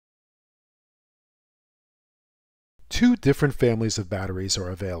Two different families of batteries are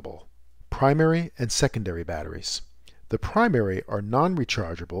available: primary and secondary batteries. The primary are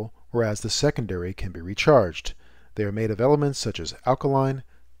non-rechargeable, whereas the secondary can be recharged. They are made of elements such as alkaline,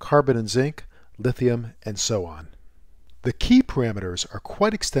 carbon and zinc, lithium, and so on. The key parameters are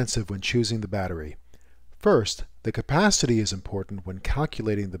quite extensive when choosing the battery. First, the capacity is important when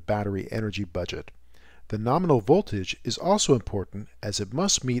calculating the battery energy budget. The nominal voltage is also important as it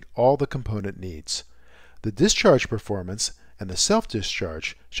must meet all the component needs. The discharge performance and the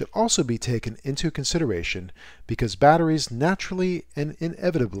self-discharge should also be taken into consideration because batteries naturally and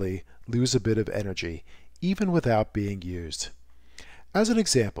inevitably lose a bit of energy, even without being used. As an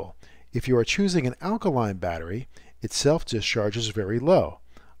example, if you are choosing an alkaline battery, its self-discharge is very low,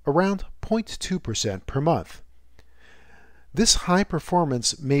 around 0.2% per month. This high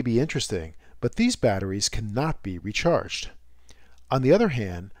performance may be interesting, but these batteries cannot be recharged. On the other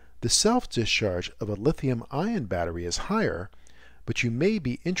hand, the self-discharge of a lithium-ion battery is higher, but you may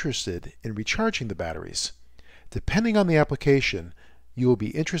be interested in recharging the batteries. Depending on the application, you will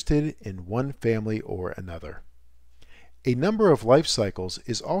be interested in one family or another. A number of life cycles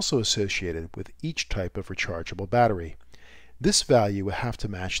is also associated with each type of rechargeable battery. This value will have to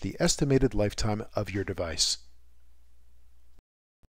match the estimated lifetime of your device.